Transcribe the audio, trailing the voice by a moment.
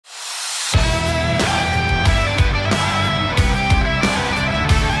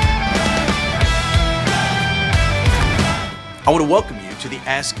I want to welcome you to the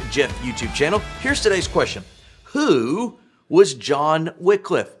Ask Jeff YouTube channel. Here's today's question. Who was John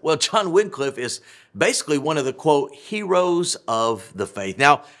Wycliffe? Well, John Wycliffe is basically one of the, quote, heroes of the faith.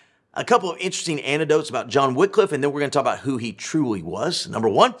 Now, a couple of interesting anecdotes about John Wycliffe, and then we're going to talk about who he truly was. Number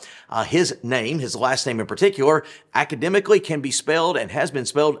one, his name, his last name in particular, academically can be spelled and has been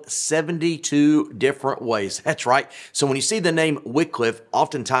spelled 72 different ways. That's right. So when you see the name Wycliffe,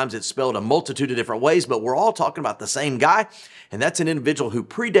 oftentimes it's spelled a multitude of different ways, but we're all talking about the same guy. And that's an individual who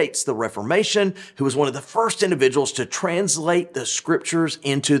predates the Reformation, who was one of the first individuals to translate the scriptures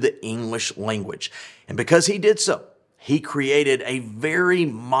into the English language. And because he did so, he created a very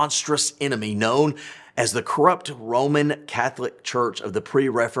monstrous enemy known as the corrupt Roman Catholic Church of the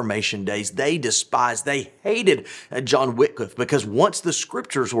pre-Reformation days. They despised, they hated John Wycliffe because once the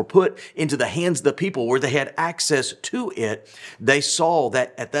scriptures were put into the hands of the people where they had access to it, they saw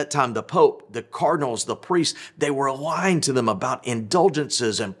that at that time the Pope, the cardinals, the priests, they were lying to them about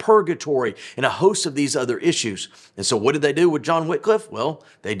indulgences and purgatory and a host of these other issues. And so what did they do with John Wycliffe? Well,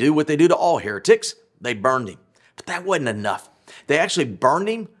 they do what they do to all heretics. They burned him. But that wasn't enough. They actually burned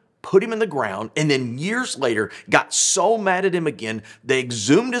him, put him in the ground, and then years later got so mad at him again, they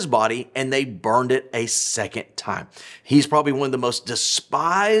exhumed his body and they burned it a second time. He's probably one of the most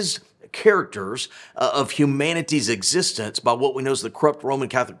despised characters of humanity's existence by what we know as the corrupt Roman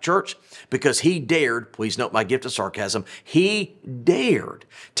Catholic Church, because he dared, please note my gift of sarcasm, he dared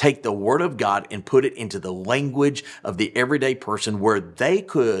take the Word of God and put it into the language of the everyday person where they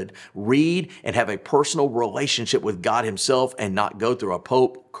could read and have a personal relationship with God himself and not go through a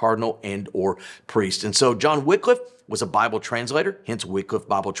pope, cardinal, and or priest. And so John Wycliffe was a Bible translator, hence Wycliffe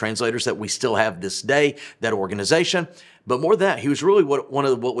Bible Translators that we still have this day, that organization. But more than that, he was really one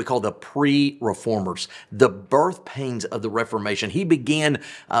of what we call the pre-reformers, the birth pains of the Reformation. He began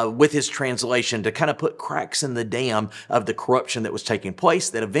with his translation to kind of put cracks in the dam of the corruption that was taking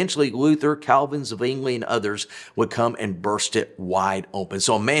place, that eventually Luther, Calvin, Zwingli, and others would come and burst it wide open.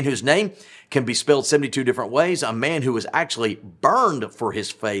 So a man whose name can be spelled 72 different ways, a man who was actually burned for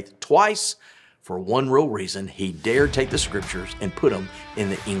his faith twice, for one real reason: he dared take the scriptures and put them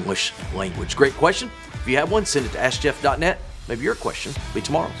in the English language. Great question. If you have one, send it to AskJeff.net. Maybe your question will be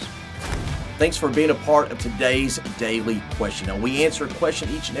tomorrow's. Thanks for being a part of today's daily question. Now, we answer a question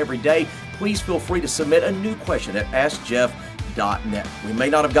each and every day. Please feel free to submit a new question at AskJeff.net. We may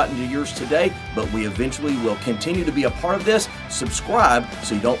not have gotten to yours today, but we eventually will continue to be a part of this. Subscribe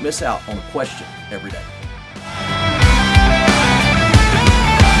so you don't miss out on a question every day.